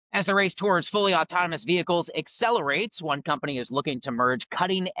As the race towards fully autonomous vehicles accelerates, one company is looking to merge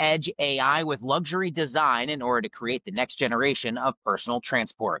cutting-edge AI with luxury design in order to create the next generation of personal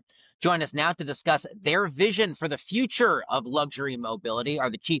transport. Join us now to discuss their vision for the future of luxury mobility are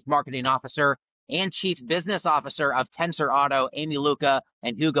the Chief Marketing Officer and Chief Business Officer of Tensor Auto, Amy Luca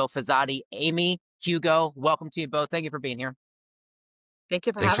and Hugo Fozzati. Amy, Hugo, welcome to you both. Thank you for being here. Thank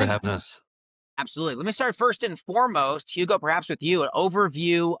you for Thanks for having having me. us. Absolutely. Let me start first and foremost, Hugo, perhaps with you, an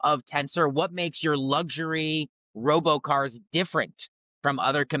overview of Tensor. What makes your luxury robocars different from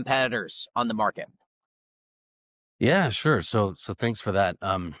other competitors on the market? Yeah, sure. So thanks for that.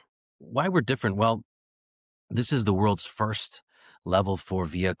 Why we're different? Well, this is the world's first level 4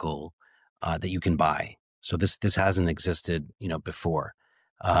 vehicle that you can buy. So this hasn't existed, before.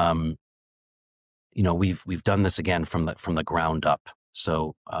 Um, we've done this again from the ground up.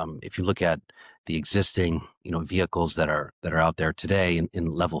 So if you look at the existing, vehicles that are out there today in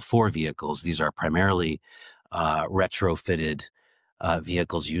level 4 vehicles, these are primarily retrofitted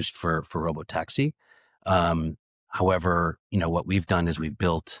vehicles used for robotaxi. However, what we've done is we've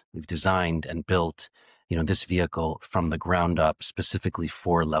designed and built, this vehicle from the ground up specifically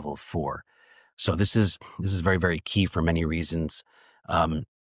for level 4. So this is very, very key for many reasons.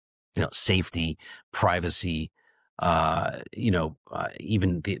 Safety, privacy,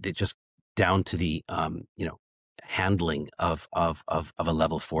 even the just down to the, handling of a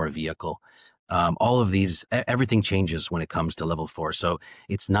level 4 vehicle. All of these, everything changes when it comes to level 4. So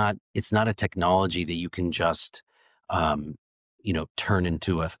it's not a technology that you can just, turn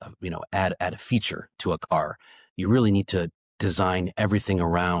into add a feature to a car. You really need to design everything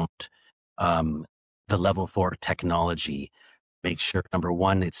around, the level 4 technology. Make sure, number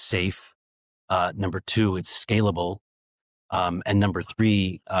one, it's safe. Number two, it's scalable. And number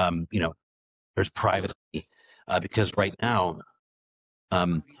three, there's privacy. Because right now,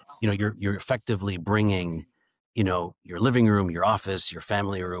 you're effectively bringing, your living room, your office, your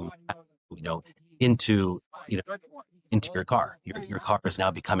family room, into, into your car. Your car is now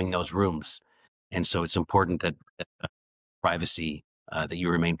becoming those rooms. And so it's important that privacy, that you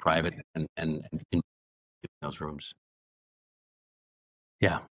remain private and in those rooms.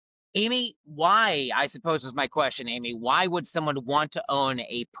 Yeah. Amy, why, I suppose is my question, Amy, why would someone want to own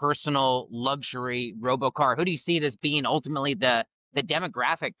a personal luxury robocar? Who do you see it as being ultimately the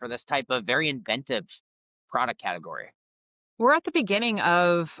demographic for this type of very inventive product category? We're at the beginning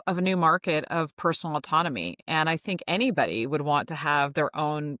of a new market of personal autonomy, and I think anybody would want to have their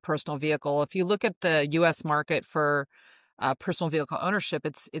own personal vehicle. If you look at the U.S. market for personal vehicle ownership,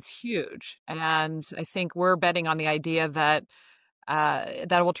 it's huge, and I think we're betting on the idea that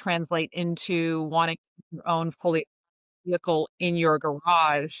that will translate into wanting your own fully vehicle in your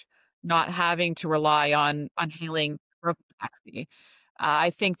garage, not having to rely on hailing robotaxi.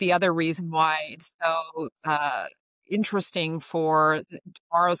 I think the other reason why it's so interesting for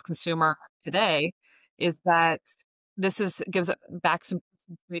tomorrow's consumer today is that gives it back some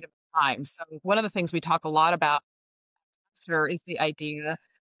freedom of time. So one of the things we talk a lot about here is the idea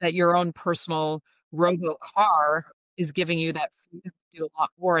that your own personal robo car is giving you that freedom to do a lot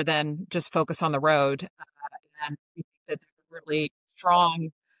more than just focus on the road. And we think that there's a really strong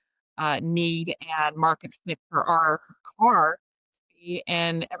need and market fit for our car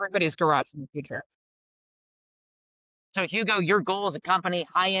in everybody's garage in the future. So, Hugo, your goal as a company,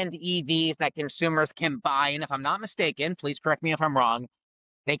 high-end EVs that consumers can buy, and if I'm not mistaken, please correct me if I'm wrong,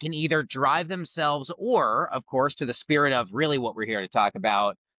 they can either drive themselves or, of course, to the spirit of really what we're here to talk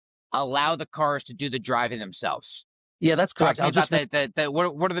about, allow the cars to do the driving themselves. Yeah, that's Talk correct. to me about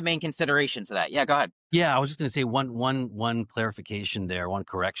what are the main considerations of that? Yeah, go ahead. Yeah, I was just going to say one clarification there, one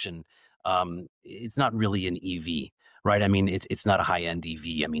correction. It's not really an EV, right? I mean, it's not a high-end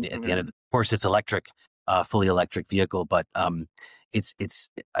EV. I mean, at the end of course, it's electric, fully electric vehicle, but it's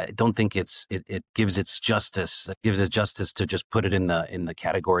I don't think it gives it justice to just put it in the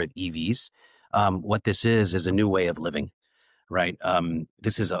category of EVs. What this is a new way of living. Right.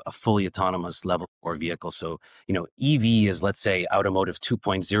 This is a fully autonomous level 4 vehicle. So, EV is, let's say, automotive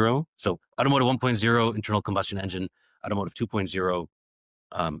 2.0. So automotive 1.0, internal combustion engine, automotive 2.0,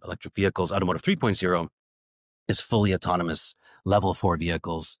 electric vehicles, automotive 3.0 is fully autonomous level 4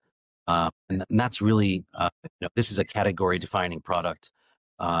 vehicles. And that's really, this is a category defining product,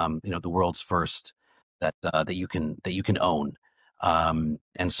 the world's first that you can own.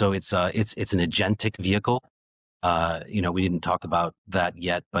 And so it's an agentic vehicle. We didn't talk about that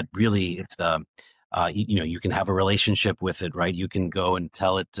yet, but really it's, you can have a relationship with it, right? You can go and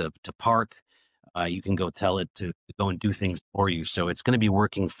tell it to park. You can go tell it to go and do things for you. So it's going to be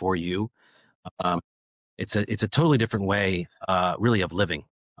working for you. It's a totally different way, really, of living.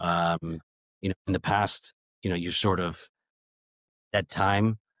 In the past, you sort of that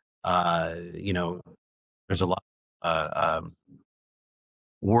time, there's a lot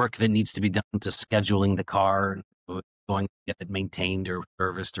work that needs to be done to scheduling the car, going to get it maintained or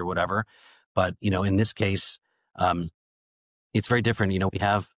serviced or whatever. But in this case, it's very different. We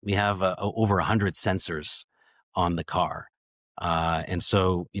have over 100 sensors on the car, and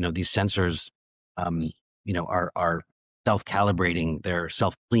so these sensors, are self-calibrating, they're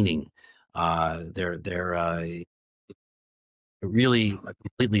self-cleaning, they're really a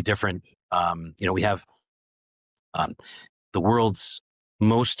completely different. We have um, the world's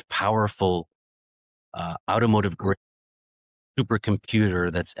most powerful automotive grade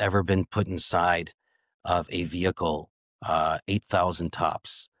supercomputer that's ever been put inside of a vehicle, 8,000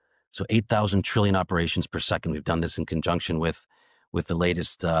 tops. So 8,000 trillion operations per second. We've done this in conjunction with the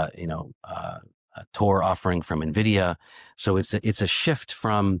latest, Tor offering from NVIDIA. So it's a shift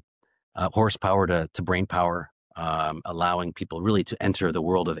from horsepower to brain power, allowing people really to enter the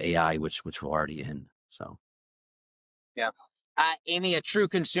world of AI, which we're already in. So. Yeah. Amy, a true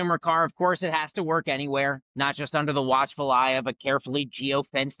consumer car, of course, it has to work anywhere, not just under the watchful eye of a carefully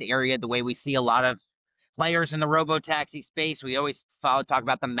geo-fenced area, the way we see a lot of players in the robo-taxi space. We always talk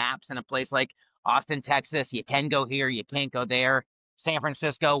about the maps in a place like Austin, Texas. You can go here, you can't go there. San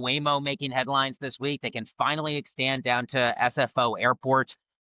Francisco, Waymo making headlines this week. They can finally extend down to SFO Airport.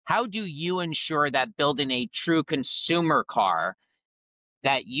 How do you ensure that building a true consumer car,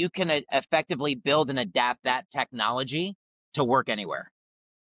 that you can effectively build and adapt that technology to work anywhere?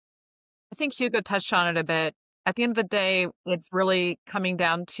 I think Hugo touched on it a bit. At the end of the day, it's really coming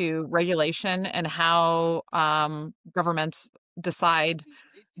down to regulation and how governments decide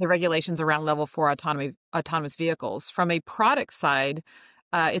the regulations around level 4 autonomous vehicles. From a product side,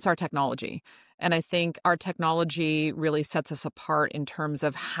 it's our technology. And I think our technology really sets us apart in terms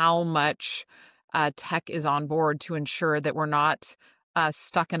of how much tech is on board to ensure that we're not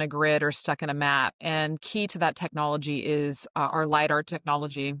stuck in a grid or stuck in a map. And key to that technology is our LiDAR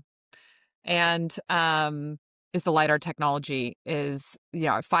technology. And is the LiDAR technology is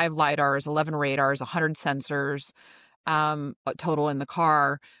 5 LiDARs, 11 radars, 100 sensors total in the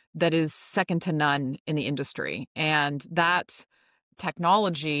car, that is second to none in the industry. And that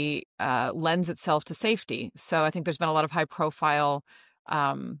technology lends itself to safety. So I think there's been a lot of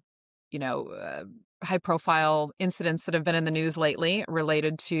um, high profile incidents that have been in the news lately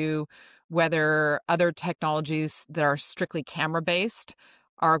related to whether other technologies that are strictly camera based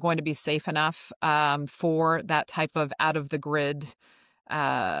are going to be safe enough for that type of out of the grid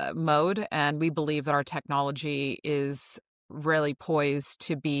mode. And we believe that our technology is really poised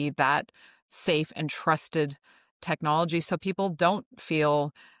to be that safe and trusted technology, so people don't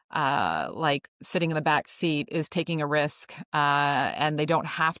feel like sitting in the back seat is taking a risk, and they don't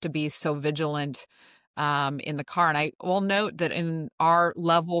have to be so vigilant in the car. And I will note that in our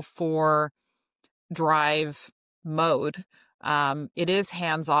level 4 drive mode, it is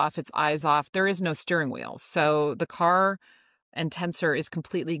hands off, it's eyes off. There is no steering wheel. So the car and Tensor is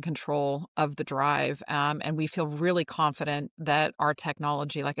completely in control of the drive. And we feel really confident that our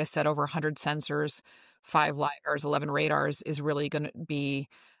technology, like I said, over 100 sensors, 5 LiDARs, 11 radars, is really going to be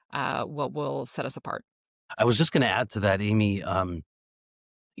what will set us apart. I was just going to add to that, Amy.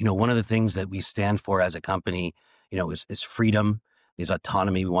 One of the things that we stand for as a company, is freedom, is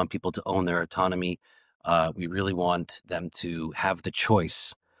autonomy. We want people to own their autonomy. We really want them to have the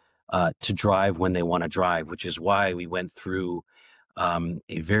choice to drive when they want to drive, which is why we went through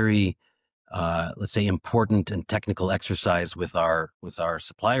a very, let's say, important and technical exercise with our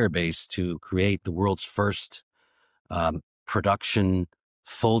supplier base to create the world's first production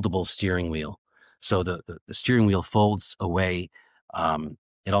foldable steering wheel. So the steering wheel folds away.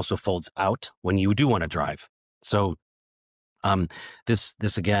 It also folds out when you do want to drive. So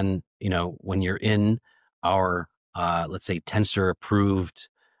this again, when you're in our let's say Tensor approved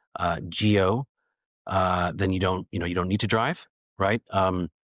geo, then you don't need to drive, right?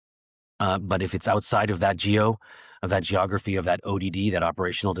 But if it's outside of that of that geography, of that ODD, that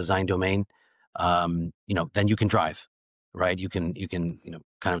operational design domain, then you can drive, right? You can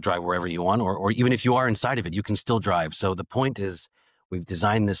kind of drive wherever you want, or even if you are inside of it, you can still drive. So the point is, we've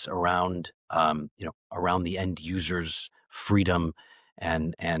designed this around around the end user's freedom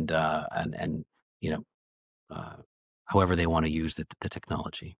and however they want to use the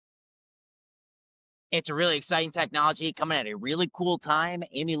technology. It's a really exciting technology coming at a really cool time.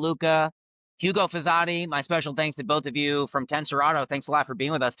 Amy Luca, Hugo Fozzati, my special thanks to both of you from Tensor Auto. Thanks a lot for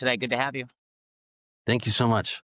being with us today. Good to have you. Thank you so much.